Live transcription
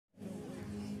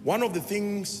One of the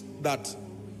things that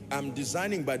I'm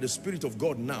designing by the Spirit of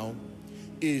God now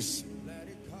is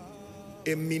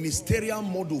a ministerial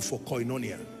model for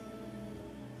Koinonia.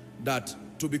 That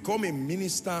to become a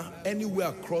minister anywhere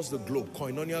across the globe,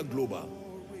 Koinonia Global,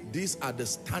 these are the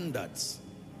standards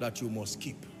that you must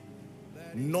keep.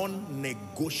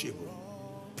 Non-negotiable.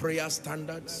 Prayer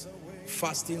standards,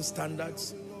 fasting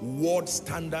standards, word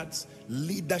standards,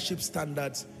 leadership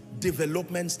standards,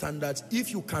 development standards.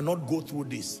 If you cannot go through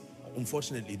this,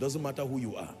 unfortunately, it doesn't matter who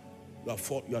you are,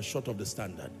 you are short of the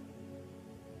standard.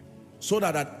 So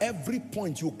that at every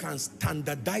point you can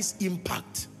standardize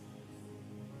impact.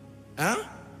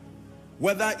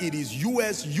 Whether it is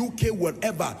US, UK,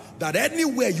 whatever, that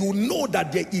anywhere you know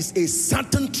that there is a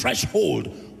certain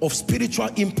threshold of spiritual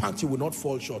impact you will not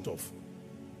fall short of.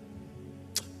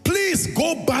 Please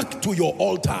go back to your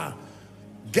altar.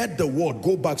 Get the word,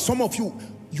 go back. Some of you,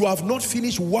 you have not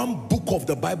finished one book of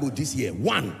the Bible this year.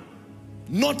 One.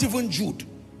 Not even Jude.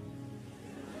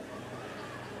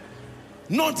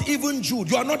 Not even Jude.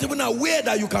 You are not even aware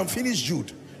that you can finish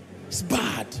Jude. It's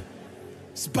bad.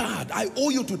 It's bad. I owe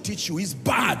you to teach you. It's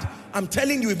bad. I'm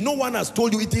telling you, if no one has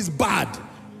told you, it is bad.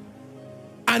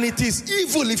 And it is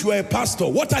evil if you are a pastor.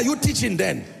 What are you teaching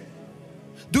then?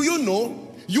 Do you know?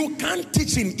 You can't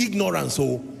teach in ignorance.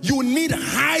 So you need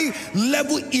high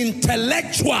level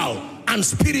intellectual and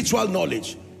spiritual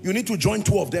knowledge. You need to join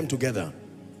two of them together.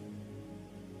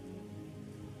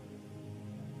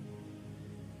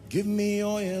 Give me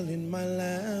oil in my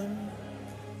lamp.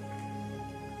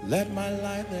 Let my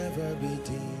light never be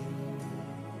dim.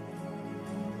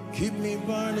 Keep me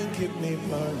burning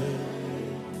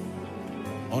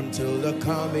until the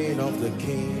coming of the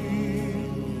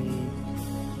King.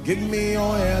 Give me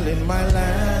oil in my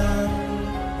lamp.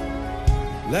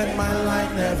 Let my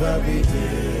light never be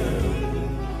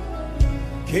dim.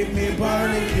 Keep me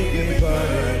burning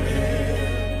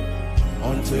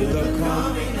until the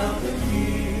coming of the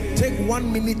King. Take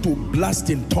 1 minute to blast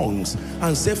in tongues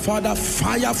and say, Father,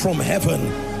 fire from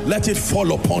heaven, let it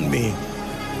fall upon me.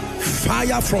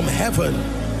 Fire from heaven,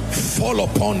 fall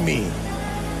upon me.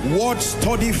 Word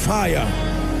study fire,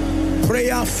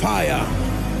 prayer fire,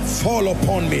 fall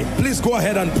upon me. Please go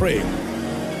ahead and pray.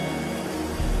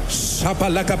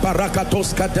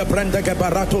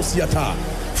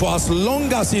 For as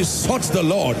long as he sought the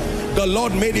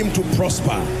Lord made him to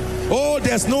prosper. Oh,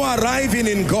 there's no arriving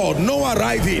in God, no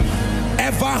arriving.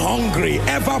 Ever hungry,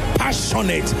 ever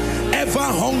passionate, ever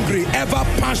hungry, ever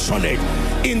passionate.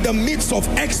 In the midst of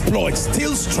exploits,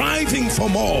 still striving for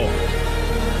more.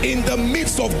 In the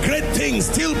midst of great things,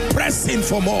 still pressing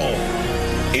for more.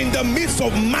 In the midst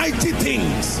of mighty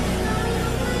things,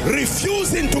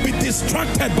 refusing to be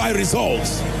distracted by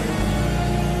results.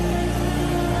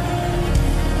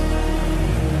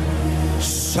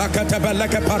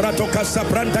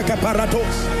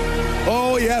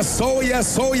 Oh yes, oh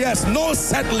yes, oh yes. No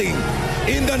settling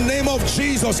in the name of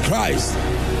Jesus Christ.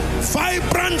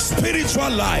 Vibrant spiritual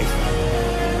life.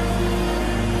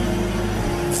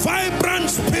 Vibrant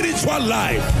spiritual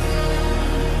life.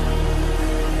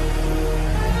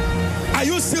 Are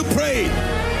you still praying?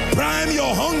 Prime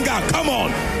your hunger. Come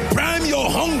on. Prime your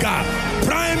hunger.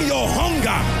 Prime your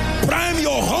hunger. Prime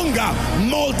your hunger.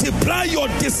 Multiply your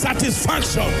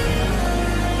dissatisfaction.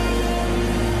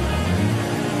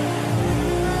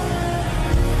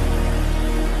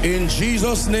 In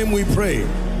Jesus' name we pray.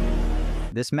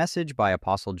 This message by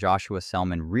Apostle Joshua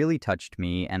Selman really touched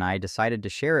me, and I decided to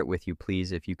share it with you.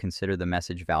 Please, if you consider the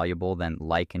message valuable, then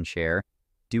like and share.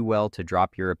 Do well to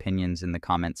drop your opinions in the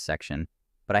comments section.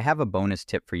 But I have a bonus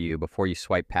tip for you before you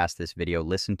swipe past this video.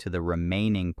 Listen to the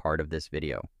remaining part of this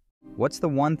video. What's the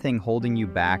one thing holding you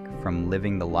back from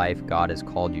living the life God has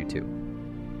called you to?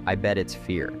 I bet it's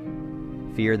fear.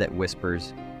 Fear that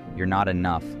whispers, you're not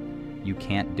enough, you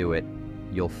can't do it,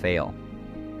 you'll fail.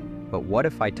 But what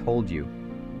if I told you,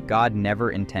 God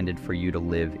never intended for you to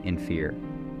live in fear?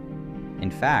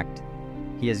 In fact,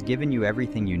 He has given you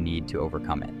everything you need to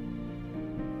overcome it.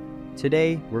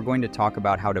 Today, we're going to talk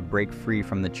about how to break free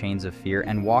from the chains of fear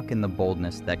and walk in the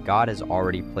boldness that God has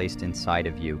already placed inside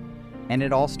of you. And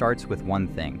it all starts with one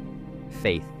thing: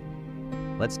 faith.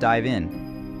 Let's dive in.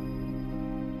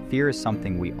 Fear is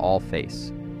something we all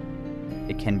face.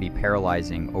 It can be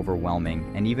paralyzing, overwhelming,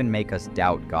 and even make us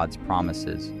doubt God's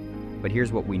promises. But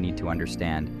here's what we need to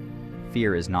understand.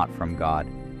 Fear is not from God.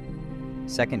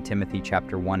 2 Timothy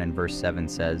chapter 1 and verse 7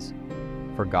 says,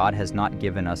 "For God has not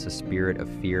given us a spirit of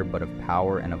fear, but of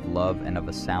power and of love and of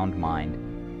a sound mind."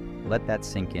 Let that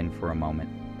sink in for a moment.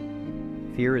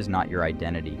 Fear is not your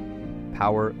identity.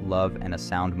 Power, love, and a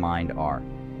sound mind are.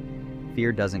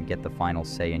 Fear doesn't get the final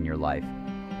say in your life.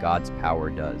 God's power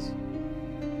does.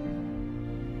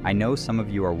 I know some of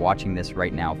you are watching this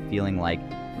right now feeling like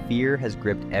fear has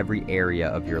gripped every area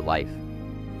of your life.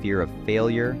 Fear of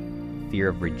failure, fear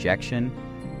of rejection,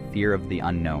 fear of the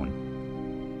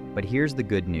unknown. But here's the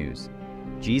good news.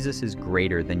 Jesus is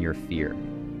greater than your fear.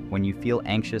 When you feel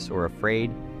anxious or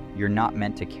afraid, you're not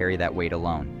meant to carry that weight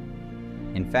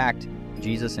alone. In fact,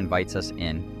 Jesus invites us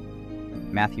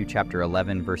in. Matthew chapter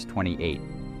 11, verse 28.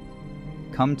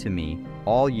 Come to me,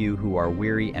 all you who are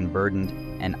weary and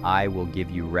burdened, and I will give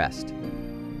you rest.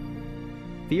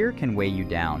 Fear can weigh you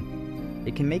down.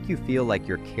 It can make you feel like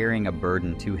you're carrying a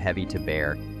burden too heavy to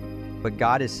bear. But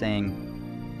God is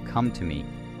saying, come to me.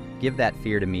 Give that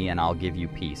fear to me and I'll give you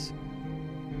peace.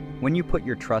 When you put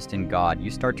your trust in God,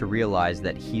 you start to realize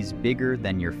that He's bigger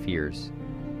than your fears.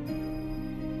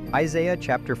 Isaiah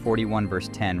chapter 41 verse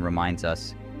 10 reminds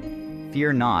us,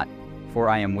 Fear not, for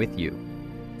I am with you.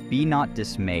 Be not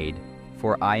dismayed,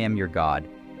 for I am your God.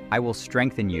 I will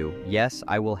strengthen you, yes,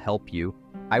 I will help you.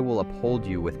 I will uphold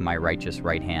you with my righteous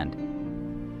right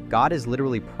hand. God is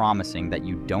literally promising that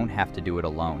you don't have to do it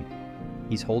alone.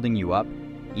 He's holding you up,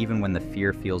 even when the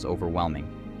fear feels overwhelming.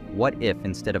 What if,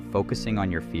 instead of focusing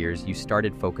on your fears, you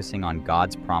started focusing on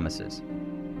God's promises?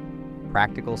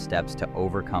 Practical steps to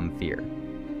overcome fear.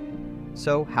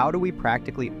 So, how do we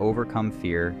practically overcome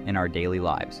fear in our daily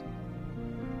lives?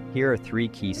 Here are 3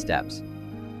 key steps.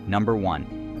 Number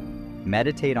 1,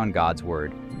 meditate on God's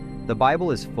Word. The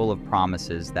Bible is full of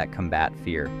promises that combat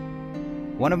fear.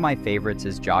 One of my favorites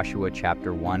is Joshua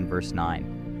chapter 1, verse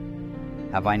 9.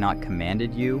 Have I not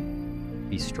commanded you?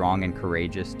 Be strong and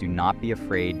courageous. Do not be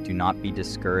afraid. Do not be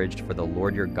discouraged, for the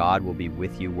Lord your God will be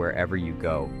with you wherever you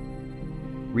go.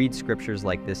 Read scriptures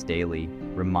like this daily.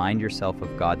 Remind yourself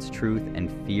of God's truth,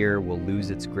 and fear will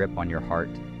lose its grip on your heart.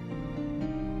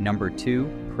 Number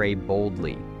 2, pray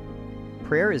boldly.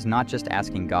 Prayer is not just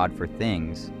asking God for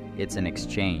things, it's an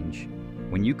exchange.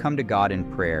 When you come to God in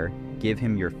prayer, give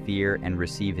Him your fear and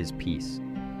receive His peace.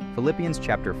 Philippians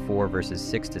chapter 4 verses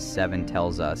 6 to 7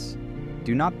 tells us,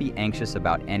 do not be anxious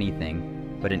about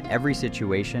anything, but in every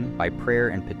situation, by prayer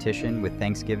and petition with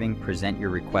thanksgiving, present your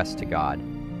requests to God.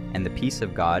 And the peace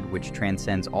of God, which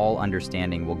transcends all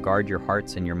understanding, will guard your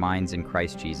hearts and your minds in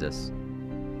Christ Jesus.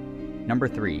 Number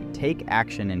 3, take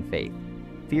action in faith.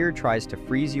 Fear tries to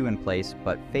freeze you in place,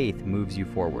 but faith moves you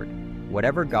forward.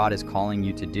 Whatever God is calling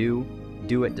you to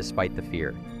do it despite the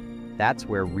fear. That's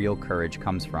where real courage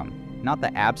comes from. Not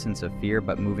the absence of fear,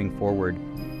 but moving forward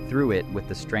through it with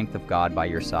the strength of God by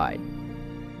your side.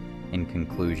 In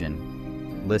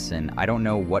conclusion, listen, I don't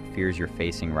know what fears you're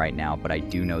facing right now, but I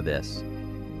do know this.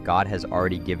 God has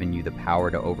already given you the power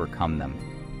to overcome them.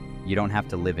 You don't have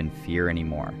to live in fear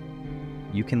anymore.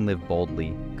 You can live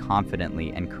boldly,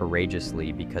 confidently, and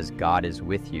courageously because God is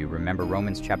with you. Remember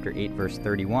Romans chapter 8, verse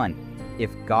 31.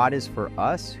 If God is for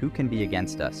us, who can be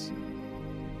against us?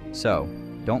 So,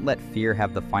 don't let fear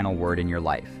have the final word in your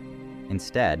life.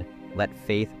 Instead, let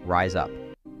faith rise up.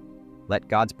 Let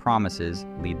God's promises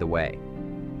lead the way.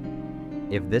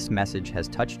 If this message has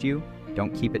touched you,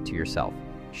 don't keep it to yourself.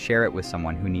 Share it with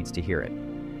someone who needs to hear it.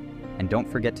 And don't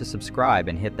forget to subscribe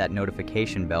and hit that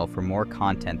notification bell for more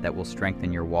content that will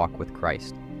strengthen your walk with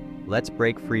Christ. Let's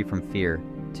break free from fear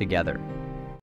together.